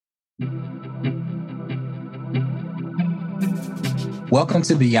Welcome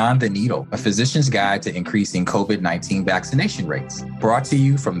to Beyond the Needle, a physician's guide to increasing COVID-19 vaccination rates. Brought to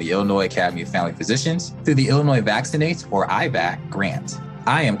you from the Illinois Academy of Family Physicians through the Illinois Vaccinates, or IVAC, grant.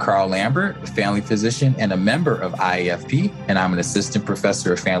 I am Carl Lambert, a family physician and a member of IAFP, and I'm an assistant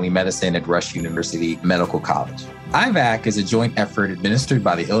professor of family medicine at Rush University Medical College. IVAC is a joint effort administered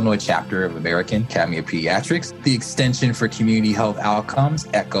by the Illinois chapter of American Academy of Pediatrics, the Extension for Community Health Outcomes,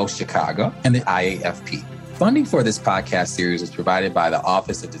 ECHO Chicago, and the IAFP. Funding for this podcast series is provided by the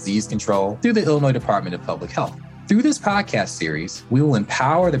Office of Disease Control through the Illinois Department of Public Health. Through this podcast series, we will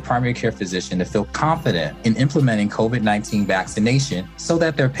empower the primary care physician to feel confident in implementing COVID-19 vaccination so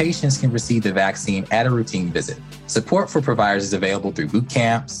that their patients can receive the vaccine at a routine visit. Support for providers is available through boot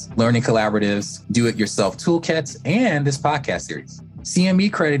camps, learning collaboratives, do-it-yourself toolkits, and this podcast series.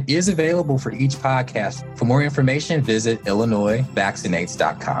 CME credit is available for each podcast. For more information, visit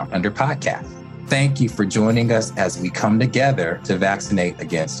illinoisvaccinates.com under podcast. Thank you for joining us as we come together to vaccinate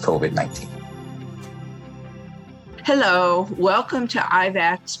against COVID-19. Hello, welcome to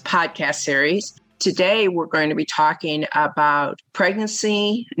IVAC's podcast series. Today, we're going to be talking about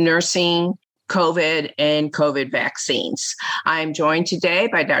pregnancy, nursing, COVID, and COVID vaccines. I'm joined today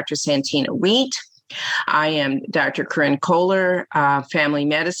by Dr. Santina Wheat. I am Dr. Corinne Kohler, family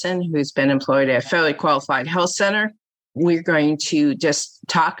medicine, who's been employed at Fairly Qualified Health Center. We're going to just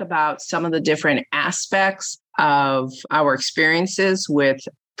talk about some of the different aspects of our experiences with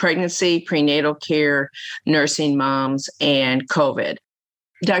pregnancy, prenatal care, nursing moms, and COVID.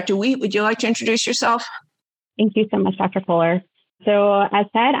 Dr. Wheat, would you like to introduce yourself? Thank you so much, Dr. Kohler. So as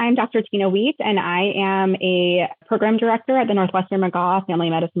said, I'm Dr. Tina Wheat, and I am a program director at the Northwestern McGaw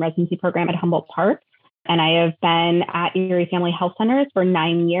Family Medicine Residency Program at Humboldt Park. And I have been at Erie Family Health Centers for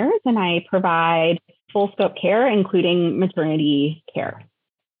 9 years, and I provide full scope care, including maternity care.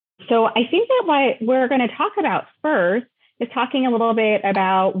 So I think that what we're going to talk about first is talking a little bit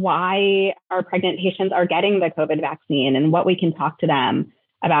about why our pregnant patients are getting the COVID vaccine and what we can talk to them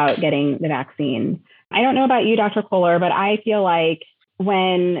about getting the vaccine. I don't know about you, Dr. Kohler, but I feel like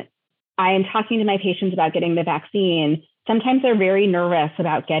when I am talking to my patients about getting the vaccine, sometimes they're very nervous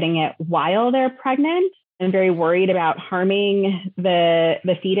about getting it while they're pregnant and very worried about harming the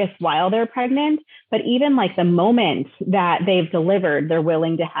fetus while they're pregnant. But even like the moment that they've delivered, they're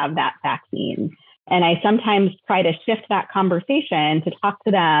willing to have that vaccine. And I sometimes try to shift that conversation to talk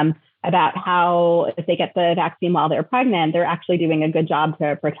to them about how if they get the vaccine while they're pregnant, they're actually doing a good job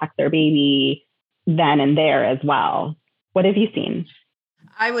to protect their baby then and there as well. What have you seen?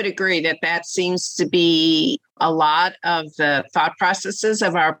 I would agree that seems to be a lot of the thought processes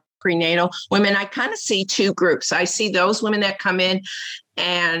of our prenatal women. I kind of see two groups. I see those women that come in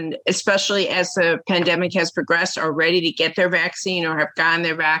and especially as the pandemic has progressed are ready to get their vaccine or have gotten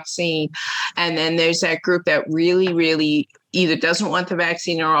their vaccine. And then there's that group that really either doesn't want the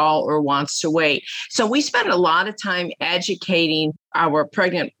vaccine at all or wants to wait. So we spend a lot of time educating our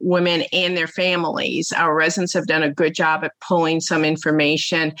pregnant women and their families. Our residents have done a good job at pulling some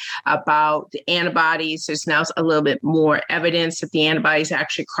information about the antibodies. There's now a little bit more evidence that the antibodies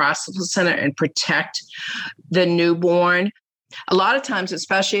actually cross the placenta and protect the newborn. A lot of times,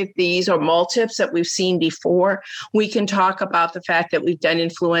 especially if these are multiples that we've seen before, we can talk about the fact that we've done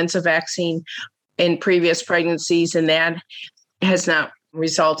influenza vaccine in previous pregnancies, and that has not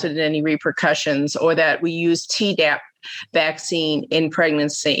resulted in any repercussions, or that we use Tdap vaccine in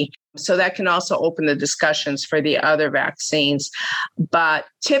pregnancy. So that can also open the discussions for the other vaccines. But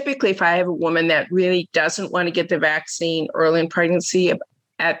typically, if I have a woman that really doesn't want to get the vaccine early in pregnancy,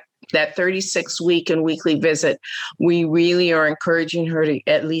 at that 36-week and weekly visit, we really are encouraging her to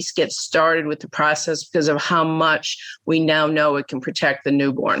at least get started with the process because of how much we now know it can protect the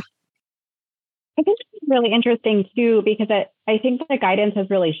newborn. I think it's really interesting, too, because I think the guidance has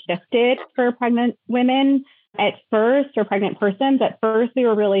really shifted for pregnant women at first, or pregnant persons. At first, we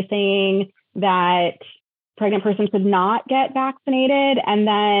were really saying that pregnant persons could not get vaccinated. And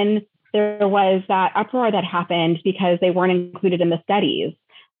then there was that uproar that happened because they weren't included in the studies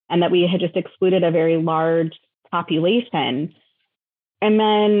and that we had just excluded a very large population. And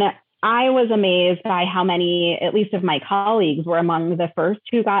then I was amazed by how many, at least of my colleagues, were among the first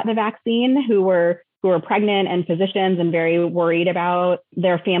who got the vaccine, who were pregnant and physicians and very worried about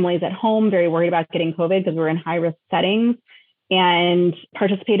their families at home, very worried about getting COVID because we're in high-risk settings, and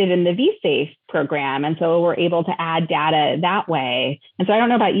participated in the VSafe program. And so we're able to add data that way. And so I don't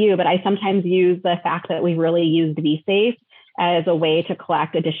know about you, but I sometimes use the fact that we really used VSafe as a way to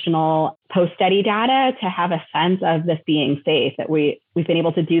collect additional post-study data to have a sense of this being safe, that we've been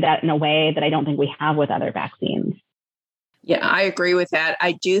able to do that in a way that I don't think we have with other vaccines. Yeah, I agree with that.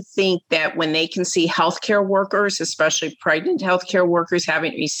 I do think that when they can see healthcare workers, especially pregnant healthcare workers,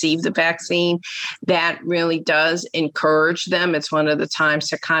 having received the vaccine, that really does encourage them. It's one of the times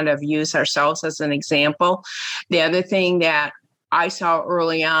to kind of use ourselves as an example. The other thing that I saw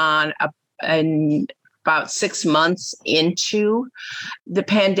early on, and about 6 months into the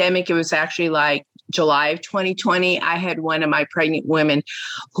pandemic, it was actually like July of 2020, I had one of my pregnant women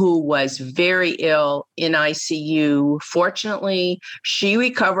who was very ill in ICU. Fortunately, she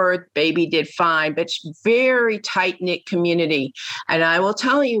recovered, baby did fine, but very tight-knit community. And I will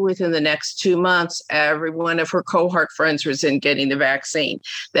tell you, within the next 2 months, every one of her cohort friends was in getting the vaccine.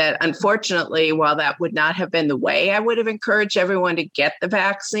 That unfortunately, while that would not have been the way I would have encouraged everyone to get the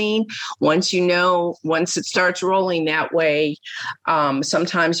vaccine, once it starts rolling that way,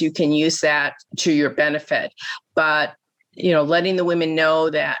 sometimes you can use that to your benefit. But, letting the women know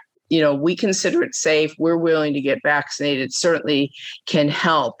that, we consider it safe, we're willing to get vaccinated, certainly can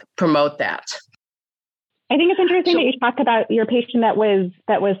help promote that. I think it's interesting that you talk about your patient that was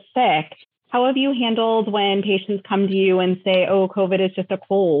sick. How have you handled when patients come to you and say, oh, COVID is just a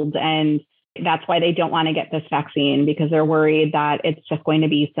cold, and that's why they don't want to get this vaccine because they're worried that it's just going to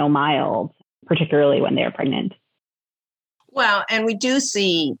be so mild, particularly when they're pregnant? Well, and we do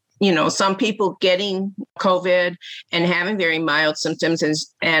see, some people getting COVID and having very mild symptoms,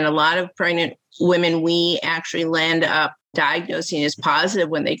 and a lot of pregnant women we actually land up diagnosing as positive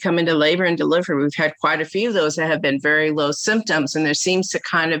when they come into labor and delivery. We've had quite a few of those that have been very low symptoms, and there seems to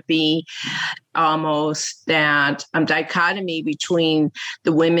kind of be almost that dichotomy between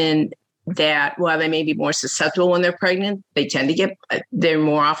the women that while they may be more susceptible when they're pregnant, they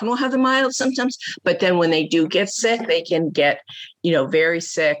more often will have the mild symptoms. But then when they do get sick, they can get, very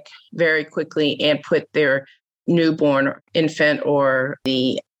sick very quickly and put their newborn or infant or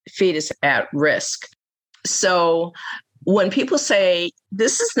the fetus at risk. So when people say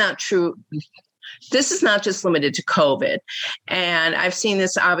this is not true, this is not just limited to COVID. And I've seen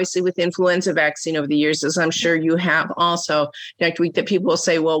this obviously with influenza vaccine over the years, as I'm sure you have also, Dr. Week, that people will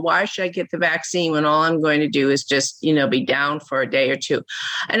say, well, why should I get the vaccine when all I'm going to do is just, be down for a day or two?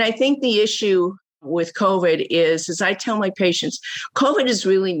 And I think the issue with COVID is, as I tell my patients, COVID is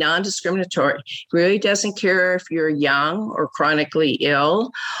really non-discriminatory. It really doesn't care if you're young or chronically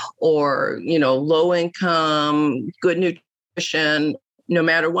ill or, low income, good nutrition. No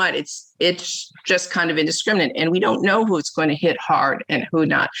matter what, it's just kind of indiscriminate. And we don't know who's going to hit hard and who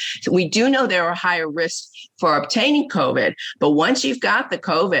not. So we do know there are higher risks for obtaining COVID, but once you've got the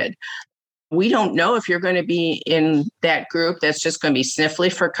COVID, we don't know if you're going to be in that group that's just going to be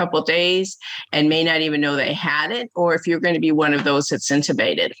sniffly for a couple of days and may not even know they had it, or if you're going to be one of those that's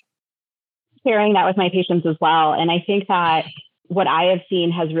intubated. Sharing that with my patients as well. And I think that what I have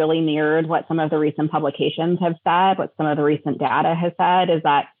seen has really mirrored what some of the recent publications have said, what some of the recent data has said, is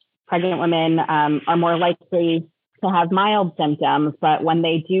that pregnant women are more likely to have mild symptoms, but when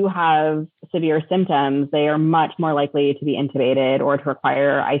they do have severe symptoms, they are much more likely to be intubated or to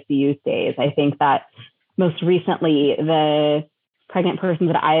require ICU stays. I think that most recently, the pregnant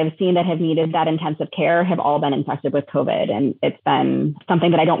persons that I have seen that have needed that intensive care have all been infected with COVID. And it's been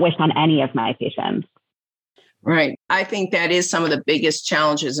something that I don't wish on any of my patients. Right. I think that is some of the biggest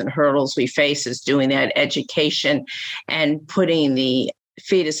challenges and hurdles we face, is doing that education and putting the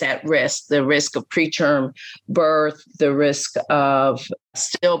fetus at risk, the risk of preterm birth, the risk of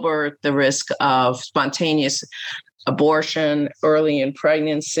stillbirth, the risk of spontaneous abortion early in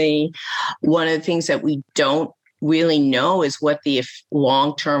pregnancy. One of the things that we don't really know is what the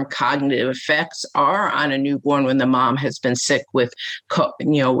long-term cognitive effects are on a newborn when the mom has been sick with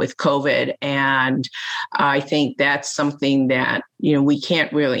COVID. And I think that's something that, we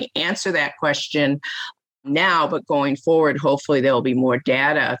can't really answer that question now, but going forward, hopefully there'll be more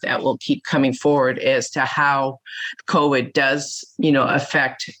data that will keep coming forward as to how COVID does,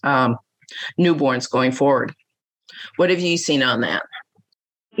 affect newborns going forward. What have you seen on that?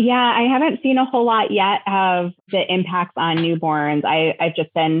 Yeah, I haven't seen a whole lot yet of the impacts on newborns. I've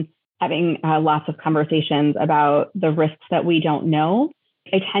just been having lots of conversations about the risks that we don't know.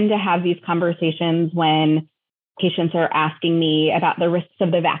 I tend to have these conversations when patients are asking me about the risks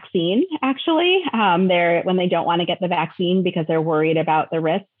of the vaccine, actually. When they don't want to get the vaccine because they're worried about the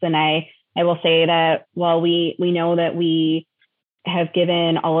risks. And I will say that, well, we know that we have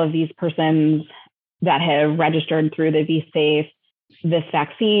given all of these persons that have registered through the VSafe this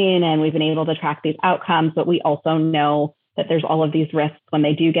vaccine, and we've been able to track these outcomes, but we also know that there's all of these risks when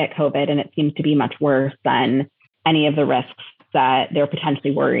they do get COVID, and it seems to be much worse than any of the risks that they're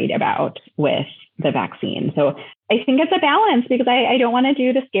potentially worried about with the vaccine. So I think it's a balance because I don't want to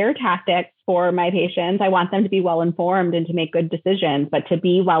do the scare tactics for my patients. I want them to be well informed and to make good decisions, but to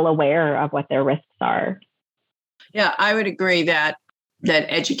be well aware of what their risks are. Yeah, I would agree that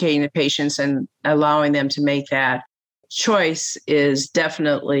educating the patients and allowing them to make that choice is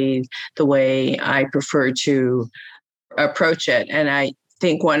definitely the way I prefer to approach it. And I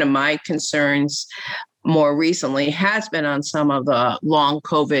think one of my concerns more recently has been on some of the long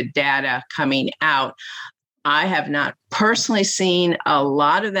COVID data coming out. I have not personally seen a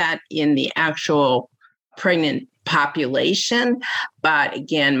lot of that in the actual pregnant population. But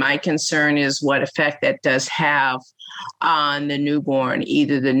again, my concern is what effect that does have on the newborn,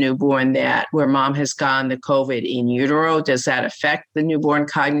 either the newborn that where mom has gotten the COVID in utero, does that affect the newborn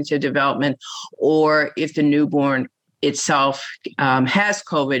cognitive development? Or if the newborn itself has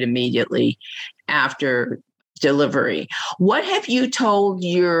COVID immediately after delivery. What have you told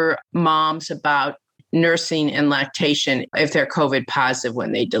your moms about nursing and lactation if they're COVID positive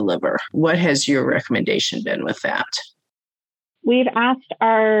when they deliver? What has your recommendation been with that? We've asked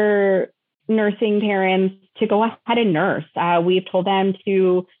our nursing parents to go ahead and nurse. We've told them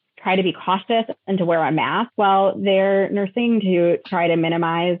to try to be cautious and to wear a mask while they're nursing to try to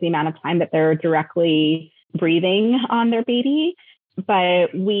minimize the amount of time that they're directly breathing on their baby.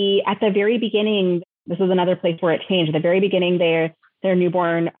 But we, at the very beginning, this is another place where it changed. At the very beginning, their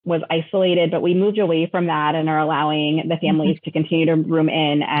newborn was isolated, but we moved away from that and are allowing the families to continue to room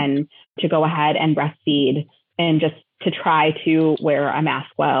in and to go ahead and breastfeed and just to try to wear a mask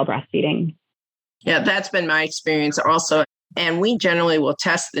while breastfeeding. Yeah, that's been my experience also. And we generally will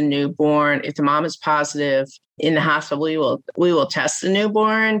test the newborn. If the mom is positive in the hospital, we will test the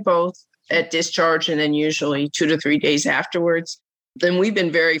newborn both at discharge and then usually 2 to 3 days afterwards. Then we've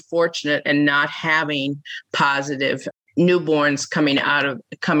been very fortunate in not having positive newborns coming out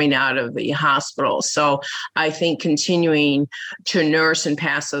of the hospital. So I think continuing to nurse and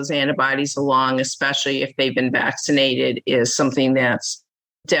pass those antibodies along, especially if they've been vaccinated, is something that's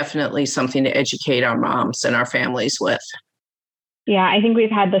definitely something to educate our moms and our families with. Yeah, I think we've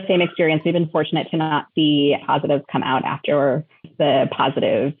had the same experience. We've been fortunate to not see positives come out after the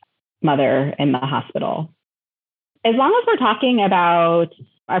positive mother in the hospital. As long as we're talking about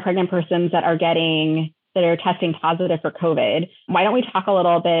our pregnant persons that are testing positive for COVID, why don't we talk a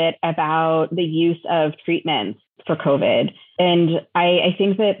little bit about the use of treatments for COVID? And I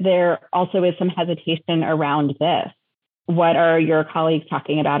think that there also is some hesitation around this. What are your colleagues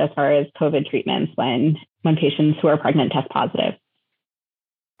talking about as far as COVID treatments when patients who are pregnant test positive?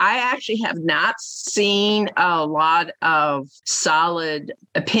 I actually have not seen a lot of solid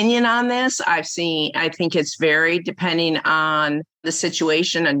opinion on this. I think it's varied depending on the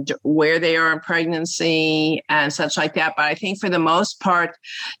situation and where they are in pregnancy and such like that. But I think for the most part,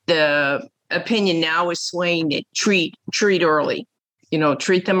 the opinion now is swaying to treat early.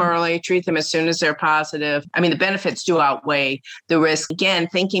 Treat them early, treat them as soon as they're positive. I mean, the benefits do outweigh the risk. Again,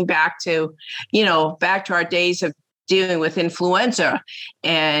 thinking back to our days of dealing with influenza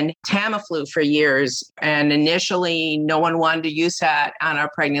and Tamiflu for years. And initially, no one wanted to use that on our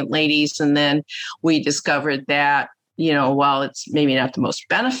pregnant ladies. And then we discovered that, while it's maybe not the most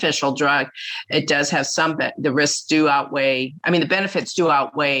beneficial drug, it does have the risks do outweigh, the benefits do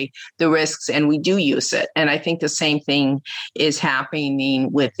outweigh the risks, and we do use it. And I think the same thing is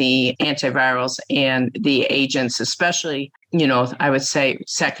happening with the antivirals and the agents, especially, I would say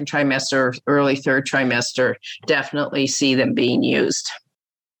second trimester, early third trimester, definitely see them being used.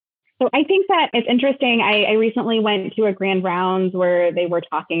 So I think that it's interesting. I recently went to a grand rounds where they were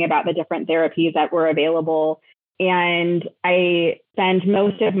talking about the different therapies that were available. And I spend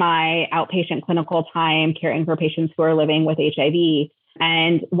most of my outpatient clinical time caring for patients who are living with HIV.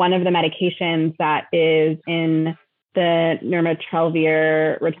 And one of the medications that is in the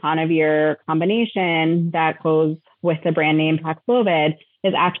nirmatrelvir-ritonavir combination that goes with the brand name Paxlovid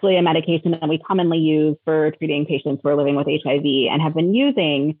is actually a medication that we commonly use for treating patients who are living with HIV and have been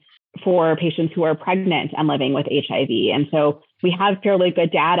using for patients who are pregnant and living with HIV. And so we have fairly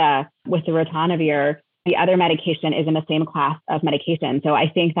good data with the ritonavir. The other medication is in the same class of medication. So I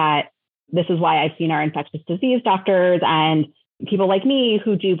think that this is why I've seen our infectious disease doctors and people like me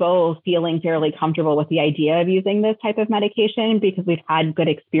who do both feeling fairly comfortable with the idea of using this type of medication because we've had good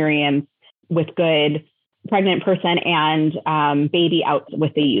experience with good pregnant person and baby out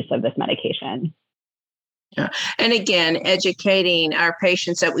with the use of this medication. Yeah. And again, educating our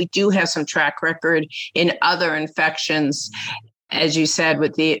patients that we do have some track record in other infections. As you said,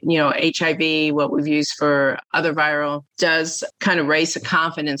 with the, HIV, what we've used for other viral does kind of raise the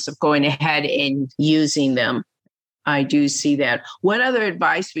confidence of going ahead and using them. I do see that. What other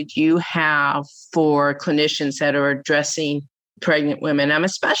advice would you have for clinicians that are addressing pregnant women? I'm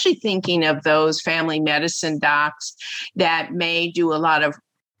especially thinking of those family medicine docs that may do a lot of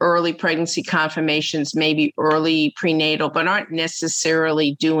early pregnancy confirmations, maybe early prenatal, but aren't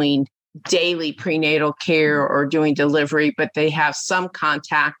necessarily doing daily prenatal care or doing delivery, but they have some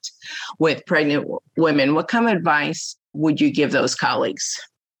contact with pregnant women. What kind of advice would you give those colleagues?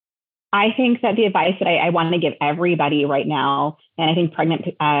 I think that the advice that I want to give everybody right now, and I think pregnant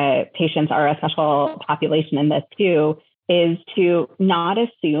patients are a special population in this too, is to not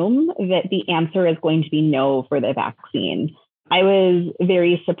assume that the answer is going to be no for the vaccine. I was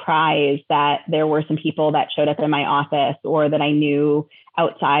very surprised that there were some people that showed up in my office or that I knew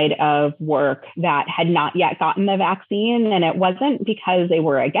outside of work that had not yet gotten the vaccine. And it wasn't because they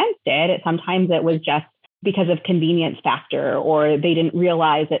were against it. Sometimes it was just because of convenience factor, or they didn't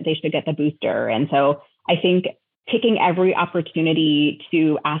realize that they should get the booster. And so I think taking every opportunity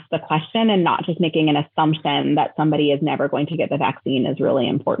to ask the question and not just making an assumption that somebody is never going to get the vaccine is really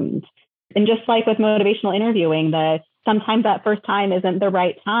important. And just like with motivational interviewing, sometimes that first time isn't the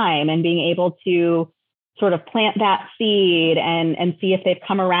right time, and being able to sort of plant that seed and see if they've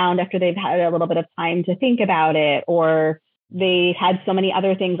come around after they've had a little bit of time to think about it, or they had so many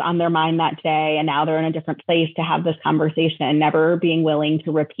other things on their mind that day and now they're in a different place to have this conversation. Never being willing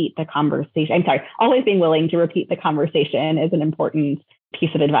to repeat the conversation. Always being willing to repeat the conversation is an important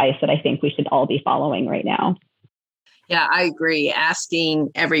piece of advice that I think we should all be following right now. Yeah, I agree. Asking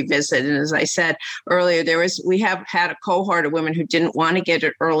every visit. And as I said earlier, we have had a cohort of women who didn't want to get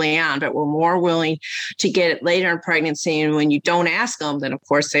it early on, but were more willing to get it later in pregnancy. And when you don't ask them, then of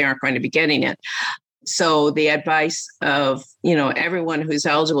course they aren't going to be getting it. So the advice of, everyone who's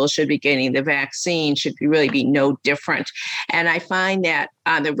eligible should be getting the vaccine should really be no different. And I find that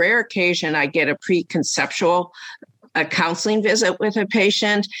on the rare occasion I get a preconceptual counseling visit with a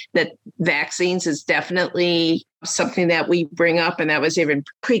patient, that vaccines is definitely something that we bring up. And that was even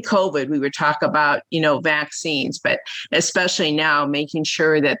pre-COVID. We would talk about, vaccines, but especially now making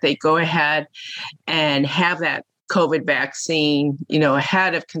sure that they go ahead and have that COVID vaccine,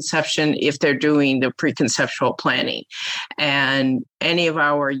 ahead of conception if they're doing the preconceptual planning. And any of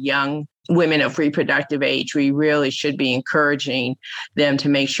our young women of reproductive age, we really should be encouraging them to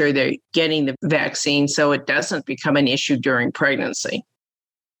make sure they're getting the vaccine so it doesn't become an issue during pregnancy.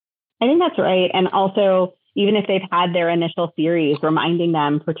 I think that's right. And also, even if they've had their initial series, reminding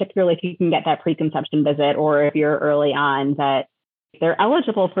them, particularly if you can get that preconception visit or if you're early on, that they're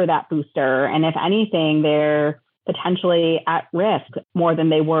eligible for that booster. And if anything, they're potentially at risk more than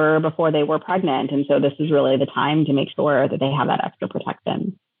they were before they were pregnant. And so this is really the time to make sure that they have that extra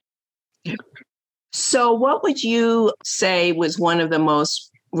protection. So what would you say was one of the most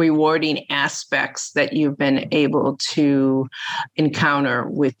rewarding aspects that you've been able to encounter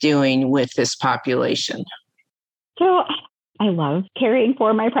with dealing with this population? So I love caring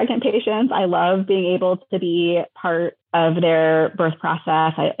for my pregnant patients. I love being able to be part of their birth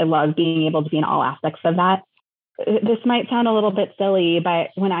process. I love being able to be in all aspects of that. This might sound a little bit silly, but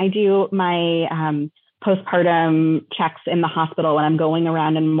when I do my postpartum checks in the hospital, when I'm going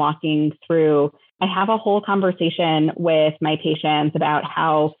around and walking through, I have a whole conversation with my patients about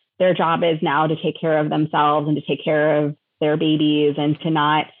how their job is now to take care of themselves and to take care of their babies and to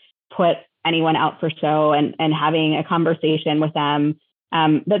not put anyone out for show, and having a conversation with them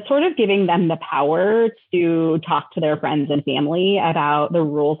that's sort of giving them the power to talk to their friends and family about the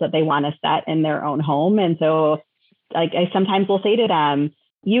rules that they want to set in their own home. And so I sometimes will say to them,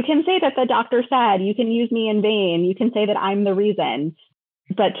 you can say that the doctor said, you can use me in vain. You can say that I'm the reason,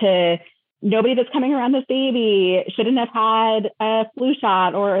 but nobody that's coming around this baby shouldn't have had a flu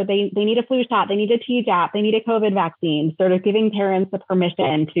shot, or they need a flu shot. They need a Tdap. They need a COVID vaccine, sort of giving parents the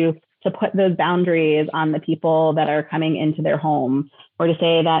permission to put those boundaries on the people that are coming into their home, or to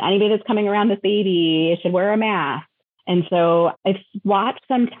say that anybody that's coming around this baby should wear a mask. And so I've watched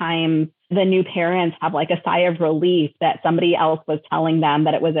sometimes the new parents have like a sigh of relief that somebody else was telling them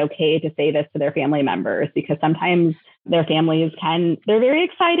that it was okay to say this to their family members, because sometimes their families they're very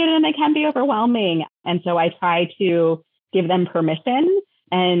excited and they can be overwhelming. And so I try to give them permission,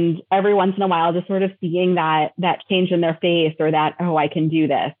 and every once in a while, just sort of seeing that change in their face, or that, oh, I can do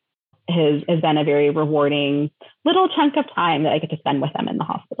this, has been a very rewarding little chunk of time that I get to spend with them in the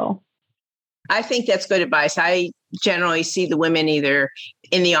hospital. I think that's good advice. I generally see the women either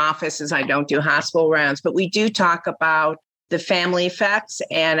in the office, as I don't do hospital rounds, but we do talk about the family effects.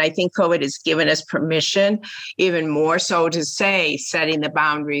 And I think COVID has given us permission, even more so, to say, setting the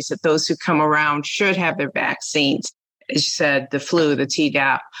boundaries that those who come around should have their vaccines. as you said, the flu, the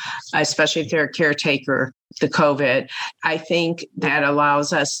Tdap, especially if they're a caretaker, the COVID. I think that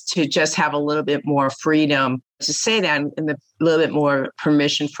allows us to just have a little bit more freedom to say that, and a little bit more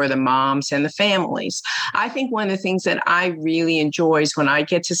permission for the moms and the families. I think one of the things that I really enjoy is when I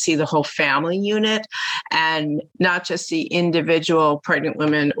get to see the whole family unit, and not just the individual pregnant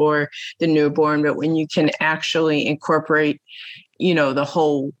women or the newborn, but when you can actually incorporate the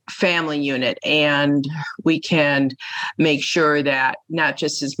whole family unit, and we can make sure that not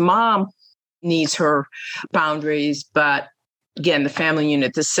just his mom needs her boundaries, but again, the family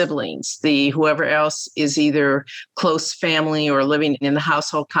unit, the siblings, the whoever else is either close family or living in the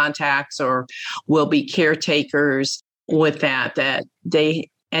household contacts or will be caretakers with that they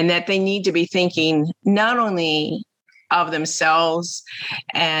need to be thinking not only of themselves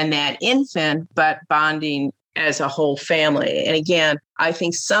and that infant, but bonding as a whole family. And again, I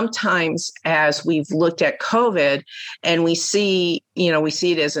think sometimes as we've looked at COVID and we see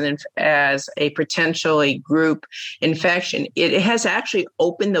it as a potentially group infection, it has actually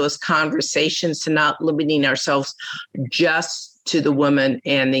opened those conversations to not limiting ourselves just to the woman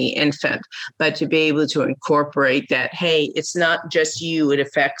and the infant, but to be able to incorporate that, hey, it's not just you, it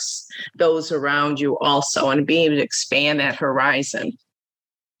affects those around you also, and being able to expand that horizon.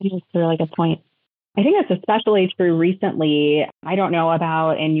 That's a really good point. I think that's especially true recently. I don't know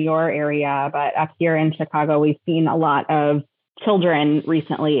about in your area, but up here in Chicago, we've seen a lot of children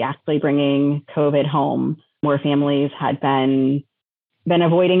recently actually bringing COVID home, where families had been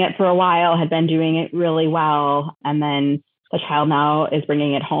avoiding it for a while, had been doing it really well. And then the child now is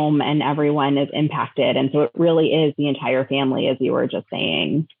bringing it home and everyone is impacted. And so it really is the entire family, as you were just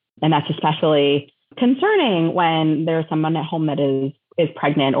saying. And that's especially concerning when there's someone at home that is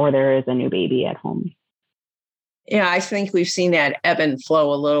pregnant or there is a new baby at home. Yeah, I think we've seen that ebb and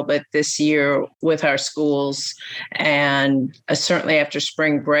flow a little bit this year with our schools. And certainly after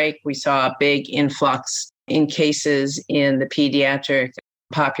spring break, we saw a big influx in cases in the pediatric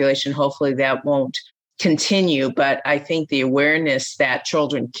population. Hopefully that won't continue, but I think the awareness that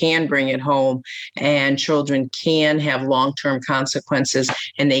children can bring it home and children can have long-term consequences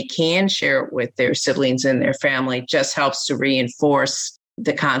and they can share it with their siblings and their family just helps to reinforce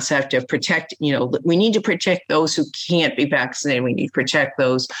the concept of we need to protect those who can't be vaccinated. We need to protect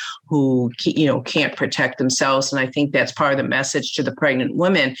those who, can't protect themselves. And I think that's part of the message to the pregnant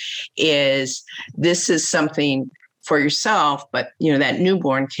women is this is something for yourself, but that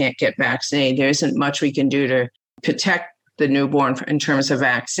newborn can't get vaccinated. There isn't much we can do to protect the newborn in terms of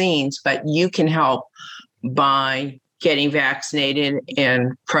vaccines, but you can help by getting vaccinated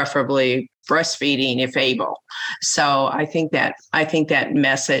and preferably breastfeeding if able. So I think that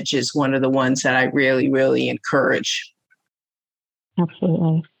message is one of the ones that I really, really encourage.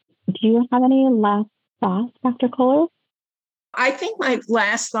 Absolutely. Do you have any last thoughts, Dr. Kohler? I think my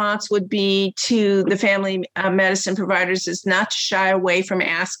last thoughts would be to the family medicine providers is not to shy away from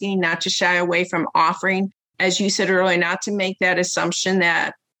asking, not to shy away from offering. As you said earlier, not to make that assumption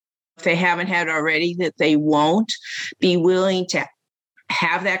that if they haven't had already, that they won't. Be willing to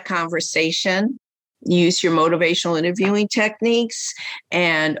have that conversation, use your motivational interviewing techniques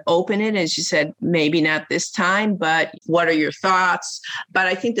and open it. As you said, maybe not this time, but what are your thoughts? But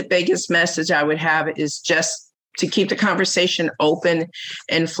I think the biggest message I would have is just to keep the conversation open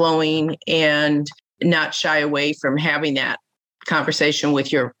and flowing and not shy away from having that conversation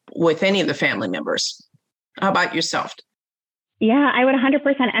with any of the family members. How about yourself? Yeah, I would 100%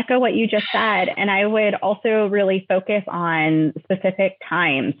 echo what you just said. And I would also really focus on specific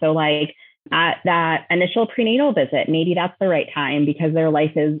times. So like at that initial prenatal visit, maybe that's the right time because their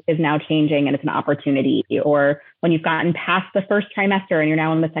life is now changing and it's an opportunity. Or when you've gotten past the first trimester and you're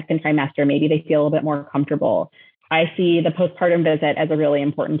now in the second trimester, maybe they feel a little bit more comfortable. I see the postpartum visit as a really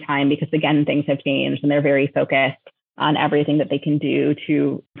important time because, again, things have changed and they're very focused on everything that they can do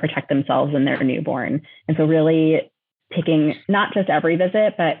to protect themselves and their newborn. And so really taking not just every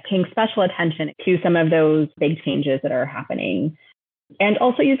visit, but paying special attention to some of those big changes that are happening. And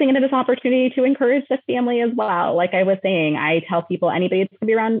also using it as an opportunity to encourage the family as well. Like I was saying, I tell people, anybody that's going to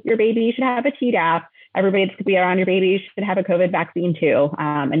be around your baby, you should have a Tdap. Everybody that's going to be around your baby should have a COVID vaccine too.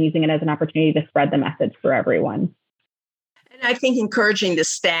 And using it as an opportunity to spread the message for everyone. And I think encouraging the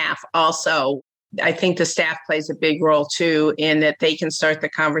staff also. I think the staff plays a big role too, in that they can start the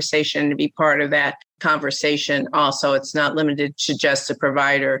conversation and be part of that conversation. Also, it's not limited to just the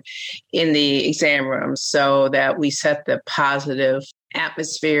provider in the exam room, so that we set the positive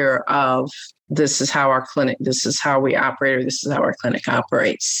atmosphere of this is how our clinic, this is how we operate, or this is how our clinic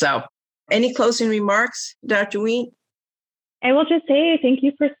operates. So any closing remarks, Dr. Wheat? I will just say thank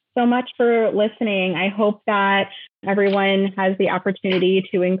you for so much for listening. I hope that everyone has the opportunity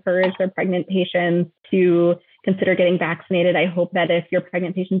to encourage their pregnant patients to consider getting vaccinated. I hope that if your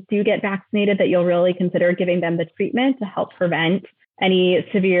pregnant patients do get vaccinated, that you'll really consider giving them the treatment to help prevent any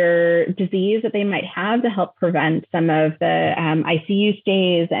severe disease that they might have, to help prevent some of the ICU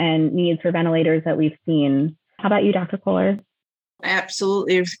stays and needs for ventilators that we've seen. How about you, Dr. Kohler? I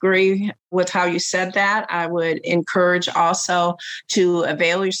absolutely agree with how you said that. I would encourage also to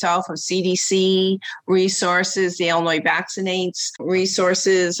avail yourself of CDC resources, the Illinois Vaccinates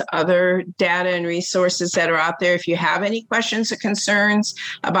resources, other data and resources that are out there. If you have any questions or concerns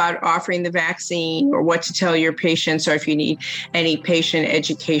about offering the vaccine or what to tell your patients, or if you need any patient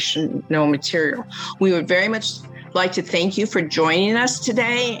educational material, we would very much like to thank you for joining us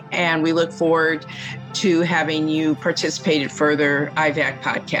today, and we look forward to having you participate in further IVAC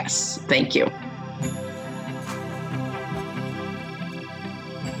podcasts. Thank you.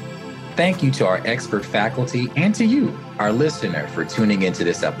 Thank you to our expert faculty and to you, our listener, for tuning into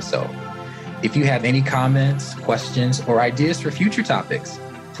this episode. If you have any comments, questions, or ideas for future topics,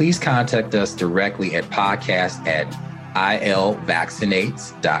 please contact us directly at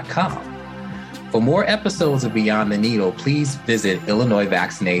podcast@ilvaccinates.com. For more episodes of Beyond the Needle, please visit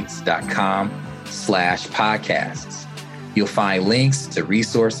illinoisvaccinates.com/podcasts. You'll find links to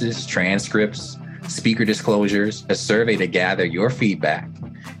resources, transcripts, speaker disclosures, a survey to gather your feedback,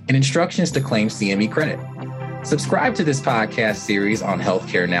 and instructions to claim CME credit. Subscribe to this podcast series on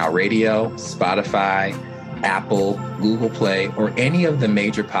Healthcare Now Radio, Spotify, Apple, Google Play, or any of the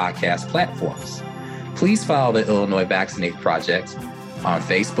major podcast platforms. Please follow the Illinois Vaccinate Project on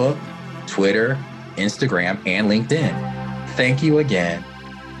Facebook, Twitter, Instagram, and LinkedIn. Thank you again.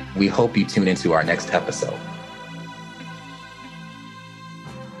 We hope you tune into our next episode.